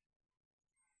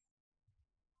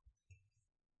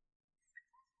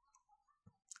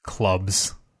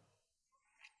 Clubs.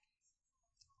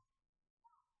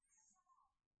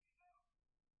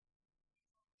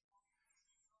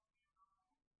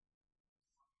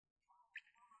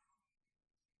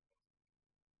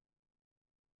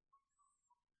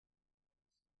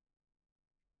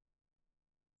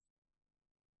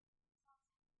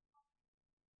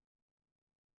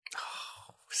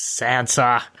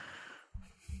 Sansa.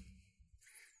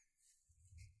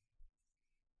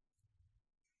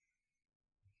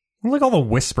 Look at all the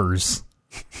whispers.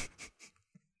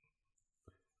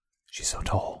 She's so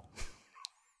tall.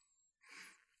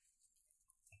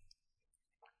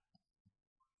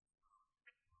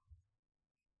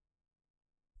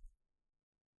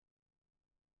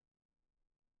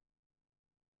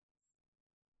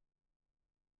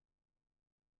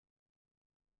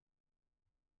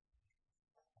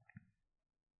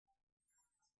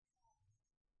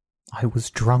 I was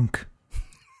drunk.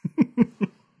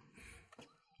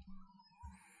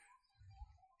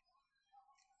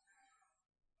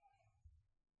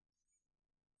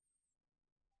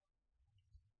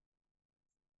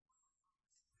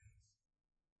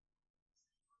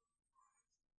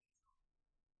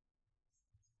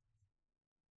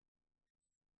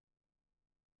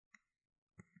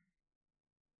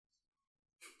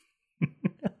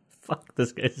 fuck,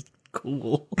 this guy's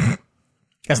cool.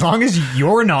 As long as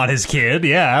you're not his kid,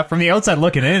 yeah. From the outside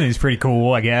looking in, he's pretty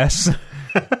cool, I guess.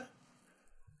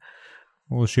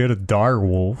 Well, she had a dire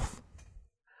wolf.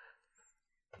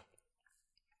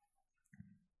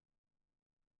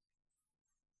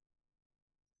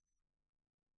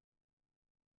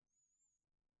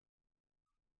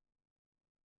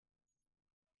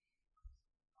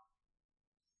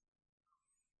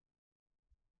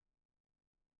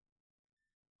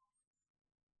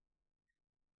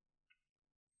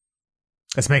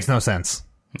 This makes no sense.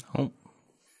 No.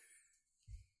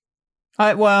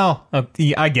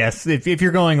 I guess if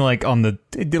you're going like on the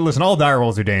listen, all dire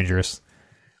wolves are dangerous,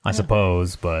 I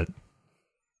suppose, but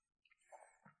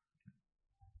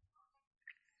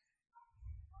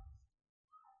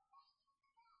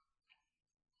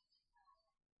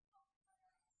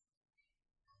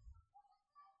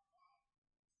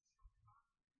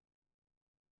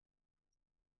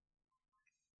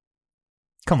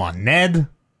come on, Ned.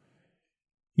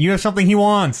 You have something he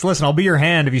wants. Listen, I'll be your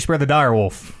hand if you spread the dire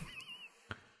wolf.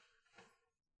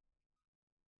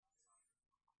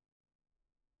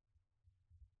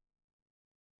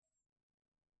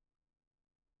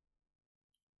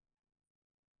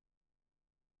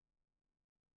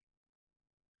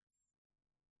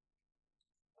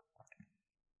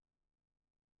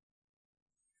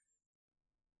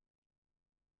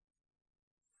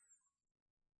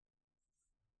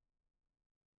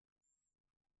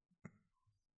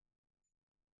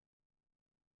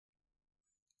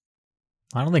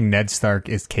 I don't think Ned Stark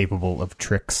is capable of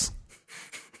tricks.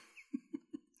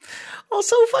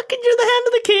 Also, fucking, you're the hand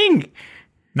of the king.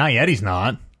 Not yet, he's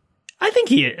not. I think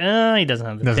he doesn't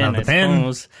have the Doesn't pin. have the pin.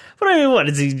 Suppose. But I mean, what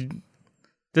is he?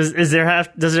 Does there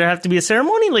have to be a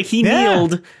ceremony? Like he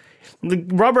kneeled.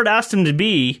 Robert asked him to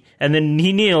be, and then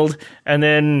he kneeled, and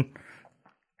then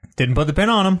didn't put the pin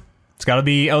on him. It's got to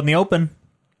be out in the open.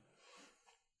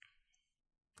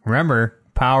 Remember,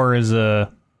 power is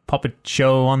a puppet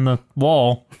show on the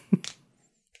wall.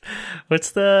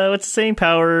 What's the saying?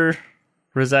 Power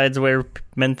resides where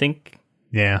men think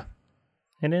Yeah.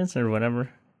 it is, or whatever.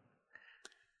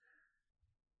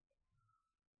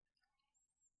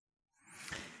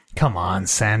 Come on,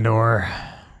 Sandor.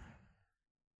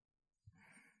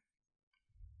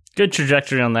 Good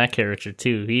trajectory on that character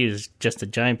too. He is just a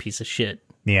giant piece of shit.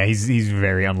 Yeah, he's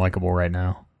very unlikable right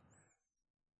now.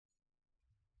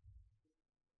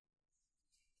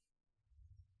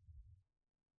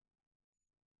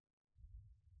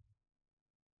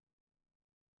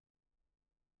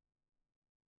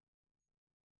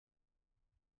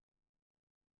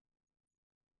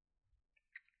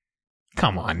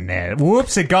 Come on, Ned.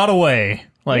 Whoops, it got away.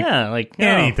 Like, yeah, like no,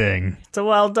 anything. It's a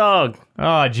wild dog.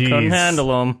 Oh, jeez. Couldn't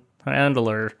handle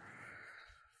her.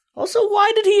 Also,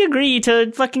 why did he agree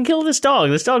to fucking kill this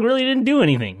dog? This dog really didn't do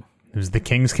anything. It was the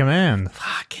king's command.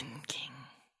 Fucking king.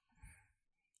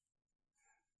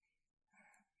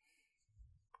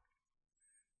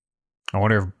 I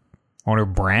wonder if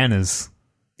Bran is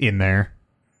in there.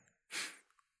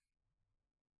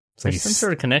 It's like There's some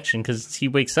sort of connection because he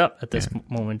wakes up at this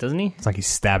moment, doesn't he? It's like he's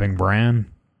stabbing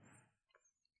Bran.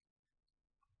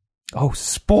 Oh,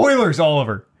 spoilers,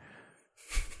 Oliver.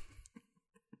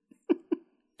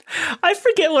 I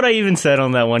forget what I even said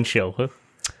on that one show.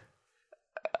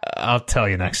 I'll tell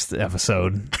you next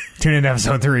episode. Tune in to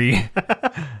episode 3.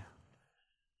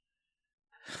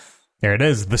 There it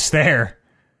is, the stare.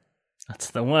 That's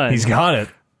the one. He's got it.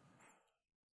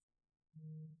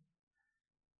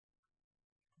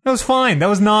 That was fine. That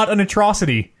was not an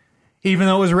atrocity. Even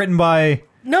though it was written by...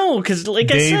 No, because like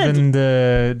Dave I said... and...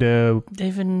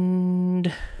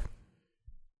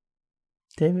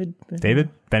 David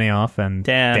Benioff and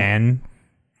Dan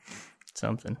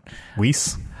something.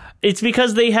 Weiss. It's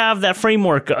because they have that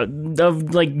framework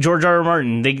of like George R. R.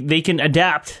 Martin. They can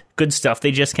adapt good stuff.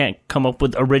 They just can't come up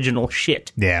with original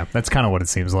shit. Yeah, that's kind of what it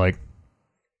seems like.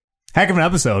 Heck of an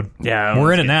episode. Yeah.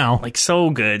 We're in it now. Like, so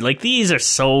good. Like, these are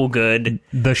so good.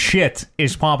 The shit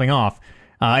is popping off.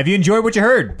 If you enjoyed what you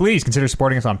heard, please consider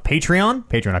supporting us on Patreon,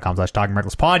 patreon.com/Talking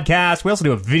Reckless Podcast. We also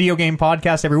do a video game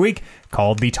podcast every week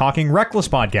called the Talking Reckless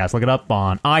Podcast. Look it up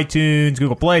on iTunes,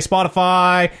 Google Play,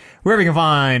 Spotify, wherever you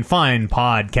can find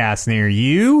podcasts near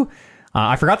you.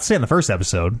 I forgot to say in the first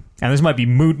episode, and this might be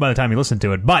moot by the time you listen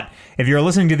to it, but if you're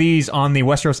listening to these on the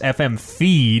Westeros FM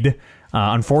feed,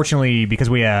 unfortunately, because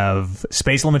we have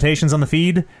space limitations on the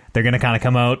feed, they're going to kind of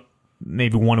come out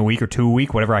maybe 1 a week or 2 a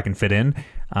week, whatever I can fit in.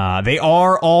 They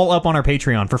are all up on our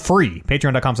Patreon for free.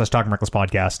 Patreon.com/Talking Reckless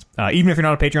Podcast. Even if you're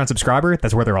not a Patreon subscriber,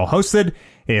 that's where they're all hosted.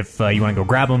 If you want to go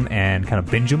grab them and kind of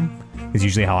binge them, is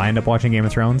usually how I end up watching Game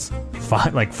of Thrones.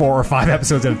 Like 4 or 5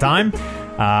 episodes at a time.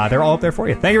 They're all up there for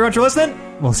you. Thank you very much for listening.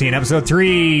 We'll see you in episode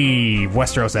 3 of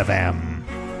Westeros FM.